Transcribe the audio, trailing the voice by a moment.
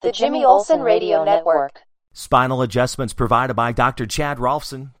The Jimmy Olsen Radio Network. Spinal adjustments provided by Dr. Chad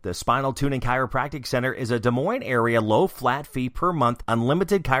Rolfson. The Spinal Tuning Chiropractic Center is a Des Moines area low flat fee per month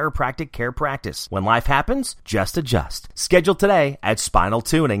unlimited chiropractic care practice. When life happens, just adjust. Schedule today at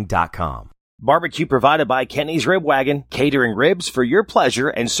spinaltuning.com. Barbecue provided by Kenny's Rib Wagon, catering ribs for your pleasure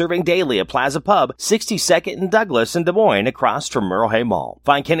and serving daily at Plaza Pub, 62nd and Douglas in Des Moines, across from Merle Hay Mall.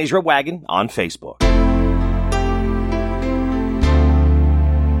 Find Kenny's Rib Wagon on Facebook.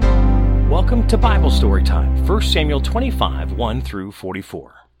 Welcome to Bible Story Time, 1 Samuel 25, 1 through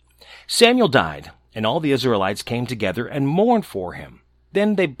 44. Samuel died, and all the Israelites came together and mourned for him.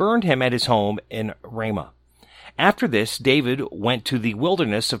 Then they burned him at his home in Ramah. After this, David went to the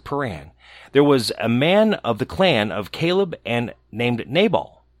wilderness of Paran. There was a man of the clan of Caleb and named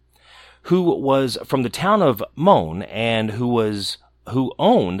Nabal, who was from the town of Mon and who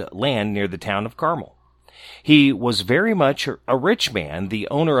owned land near the town of Carmel. He was very much a rich man, the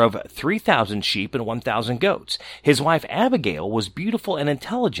owner of 3,000 sheep and 1,000 goats. His wife Abigail was beautiful and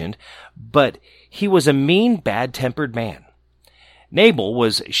intelligent, but he was a mean, bad-tempered man. Nabal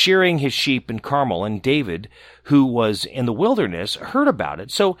was shearing his sheep in Carmel, and David, who was in the wilderness, heard about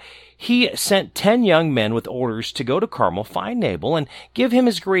it. So he sent 10 young men with orders to go to Carmel, find Nabal, and give him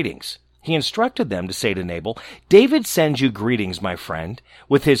his greetings. He instructed them to say to Nabal, "David sends you greetings, my friend,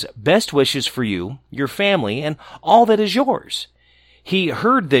 with his best wishes for you, your family, and all that is yours. He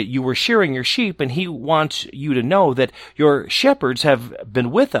heard that you were shearing your sheep, and he wants you to know that your shepherds have been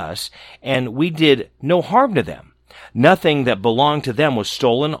with us, and we did no harm to them. Nothing that belonged to them was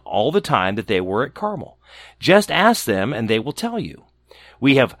stolen all the time that they were at Carmel. Just ask them, and they will tell you.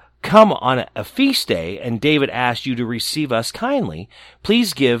 We have come on a feast day, and David asked you to receive us kindly.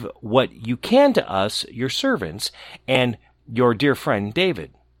 Please give what you can to us, your servants, and your dear friend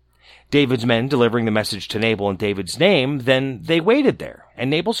David." David's men delivering the message to Nabal in David's name, then they waited there, and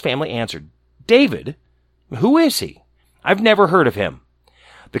Nabal's family answered, "David? Who is he? I've never heard of him.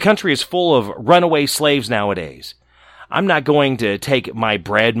 The country is full of runaway slaves nowadays. I'm not going to take my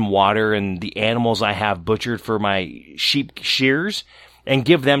bread and water and the animals I have butchered for my sheep shears and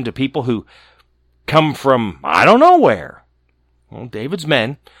give them to people who come from I don't know where." Well, David's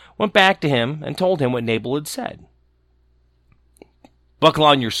men went back to him and told him what Nabal had said. "Buckle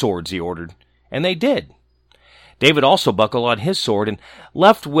on your swords," he ordered, and they did. David also buckled on his sword and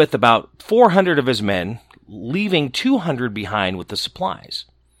left with about 400 of his men, leaving 200 behind with the supplies.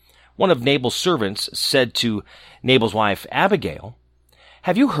 One of Nabal's servants said to Nabal's wife Abigail,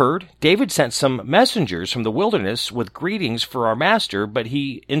 "Have you heard? David sent some messengers from the wilderness with greetings for our master, but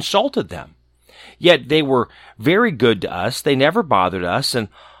he insulted them. Yet they were very good to us. They never bothered us, and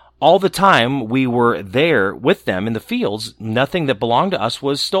all the time we were there with them in the fields, nothing that belonged to us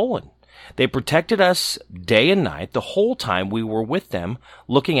was stolen. They protected us day and night the whole time we were with them,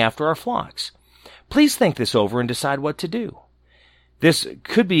 looking after our flocks. Please think this over and decide what to do. This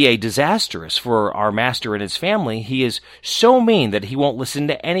could be disastrous for our master and his family. He is so mean that he won't listen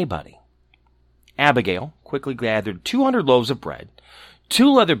to anybody." Abigail quickly gathered 200 loaves of bread,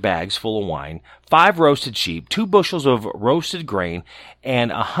 2 leather bags full of wine, 5 roasted sheep, 2 bushels of roasted grain,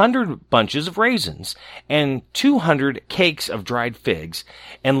 and 100 bunches of raisins, and 200 cakes of dried figs,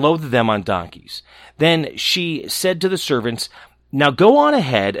 and loaded them on donkeys. Then she said to the servants, "Now go on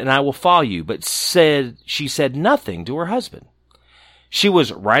ahead, and I will follow you," but she said nothing to her husband. She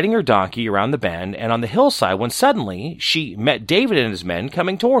was riding her donkey around the bend and on the hillside when suddenly she met David and his men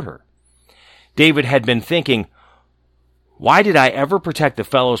coming toward her. David had been thinking, "Why did I ever protect the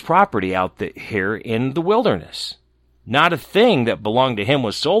fellow's property out here in the wilderness? Not a thing that belonged to him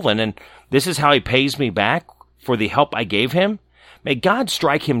was stolen, and this is how he pays me back for the help I gave him? May God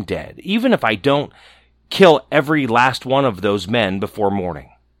strike him dead, even if I don't kill every last one of those men before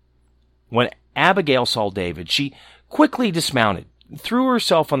morning." When Abigail saw David, she quickly dismounted, threw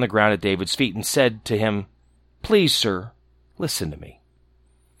herself on the ground at David's feet, and said to him, "Please, sir, listen to me.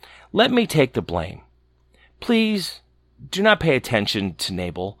 Let me take the blame. Please do not pay attention to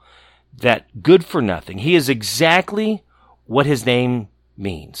Nabal, that good-for-nothing. He is exactly what his name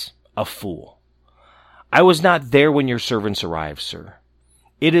means, a fool. I was not there when your servants arrived, sir.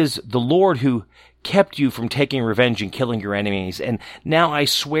 It is the Lord who kept you from taking revenge and killing your enemies, and now I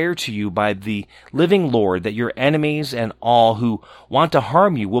swear to you by the living Lord that your enemies and all who want to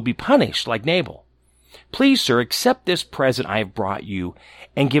harm you will be punished like Nabal. Please, sir, accept this present I have brought you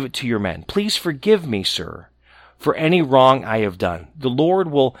and give it to your men. Please forgive me, sir, for any wrong I have done. The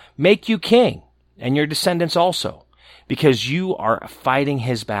Lord will make you king, and your descendants also, because you are fighting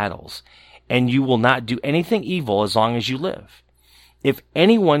his battles, and you will not do anything evil as long as you live. If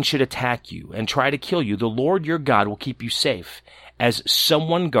anyone should attack you and try to kill you, the Lord your God will keep you safe, as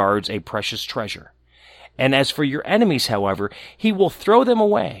someone guards a precious treasure. And as for your enemies, however, he will throw them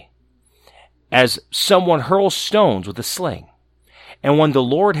away, as someone hurls stones with a sling. And when the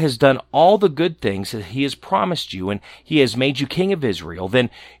Lord has done all the good things that he has promised you, and he has made you king of Israel, then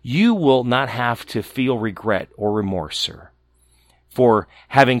you will not have to feel regret or remorse, sir, for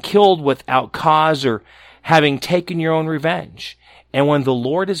having killed without cause or having taken your own revenge. And when the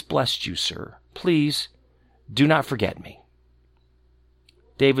Lord has blessed you, sir, please do not forget me.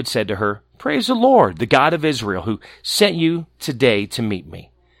 David said to her, Praise the Lord, the God of Israel, who sent you today to meet me.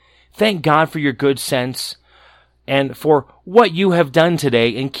 Thank God for your good sense and for what you have done today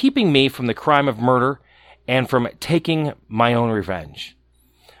in keeping me from the crime of murder and from taking my own revenge.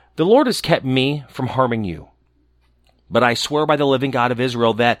 The Lord has kept me from harming you. But I swear by the living God of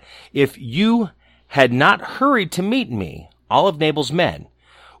Israel that if you had not hurried to meet me, all of Nabal's men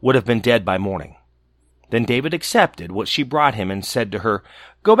would have been dead by morning. Then David accepted what she brought him and said to her,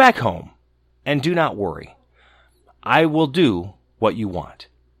 Go back home and do not worry. I will do what you want.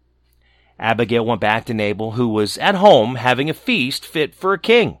 Abigail went back to Nabal, who was at home having a feast fit for a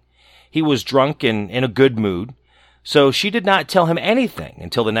king. He was drunk and in a good mood, so she did not tell him anything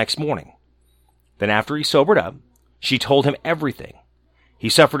until the next morning. Then after he sobered up, she told him everything. He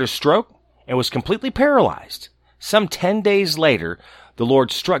suffered a stroke and was completely paralyzed. Some 10 days later, the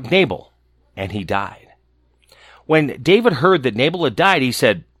Lord struck Nabal, and he died. When David heard that Nabal had died, he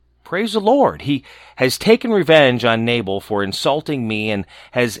said, Praise the Lord. He has taken revenge on Nabal for insulting me and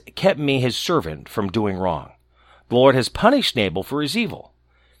has kept me his servant from doing wrong. The Lord has punished Nabal for his evil.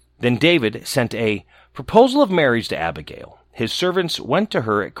 Then David sent a proposal of marriage to Abigail. His servants went to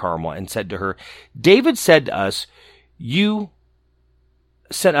her at Carmel and said to her, David said to us, You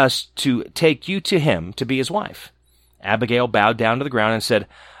sent us to take you to him to be his wife. Abigail bowed down to the ground and said,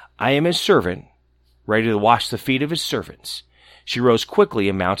 I am his servant, ready to wash the feet of his servants. She rose quickly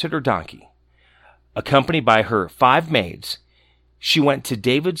and mounted her donkey. Accompanied by her 5 maids, she went to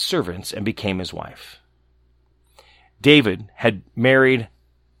David's servants and became his wife. David had married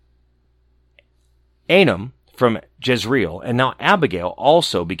Anam from Jezreel, and now Abigail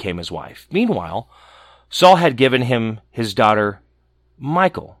also became his wife. Meanwhile, Saul had given him his daughter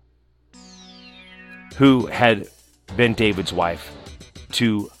Michal, who had been David's wife,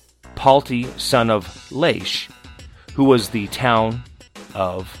 to Palti, son of Laish, who was the town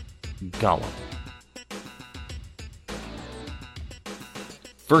of Golan.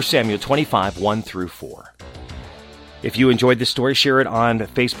 1 Samuel 25, 1 through 4. If you enjoyed this story, share it on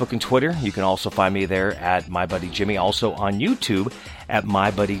Facebook and Twitter. You can also find me there at My Buddy Jimmy, also on YouTube at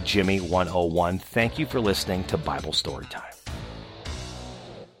My Buddy Jimmy 101. Thank you for listening to Bible Storytime.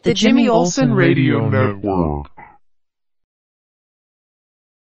 The Jimmy Olsen Radio Network.